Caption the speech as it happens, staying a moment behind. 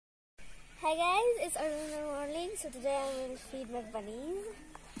Hi guys, it's early in the morning, so today I will feed my bunnies.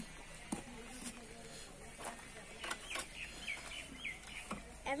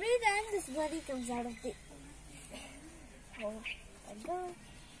 Every time this bunny comes out of the hole, I go.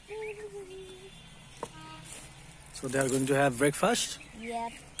 So they are going to have breakfast?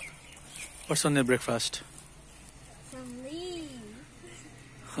 Yep. What's on their breakfast? Some leaves.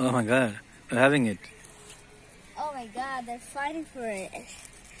 Oh my god, they're having it. Oh my god, they're fighting for it.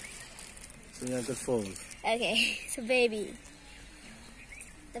 So you have to fold. Okay, so baby.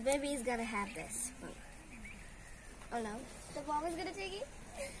 The baby is gonna have this. Oh no, the mom is gonna take it?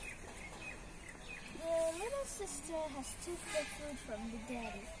 The little sister has took the food from the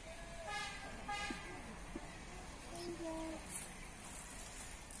daddy.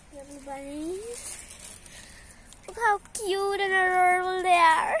 Little bunnies. Look how cute and adorable they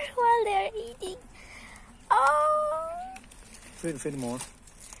are while they are eating. Oh, Feed more.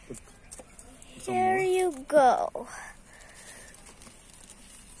 Put some there more. you go.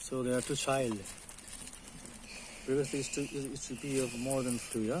 So they are two child. Previously it used to be of more than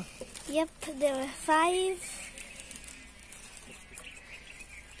two, yeah? Yep, there were 5.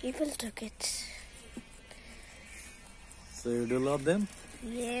 People took it. So you do love them?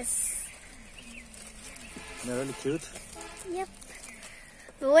 Yes. They're really cute. Yep.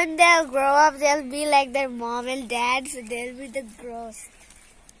 When they'll grow up, they'll be like their mom and dad, so they'll be the gross.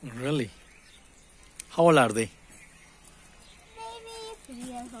 Really? How old are they? Maybe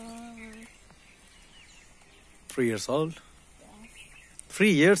 3 years old. 3 years old? Yeah.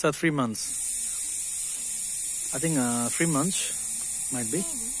 3 years or 3 months? I think 3 months might be.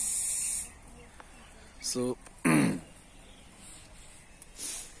 So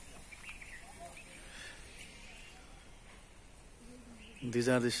these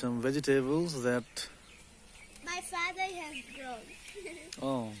are some vegetables that. My father has grown.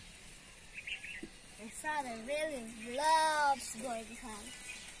 Oh, My father really loves going home.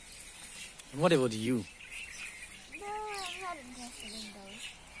 what about you? No, I'm not interested in those.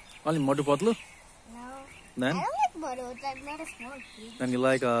 Only motu patlu? No. Then? I don't like motos. I'm not a small kid. Then you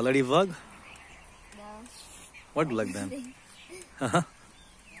like ladybug? No. What do you like then?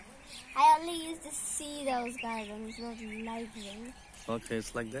 I only used to see those guys and it's not like them. Okay,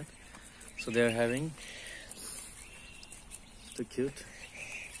 it's like that. So they're having. So cute.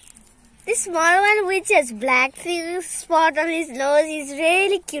 This small one which has black spot on his nose is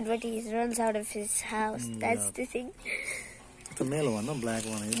really cute, but he runs out of his house. That's yeah. the thing. It's a male one, no black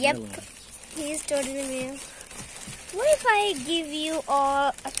one. It's Yep. male one. He is totally male. What if I give you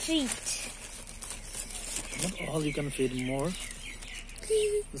all a treat? Not all, you can feed more.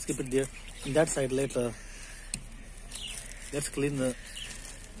 Let's keep it there. On that side later. Let's clean the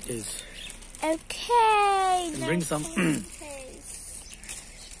cage. Okay. And bring some. case.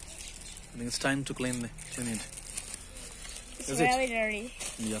 I think it's time to clean it. It's Is very it? dirty.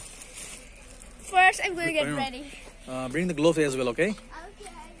 Yeah. First, I'm going to get ready. Bring the gloves as well, okay?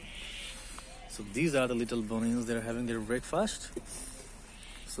 Okay. So these are the little bunnies. They're having their breakfast.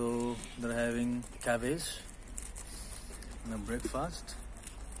 So they're having cabbage and a breakfast.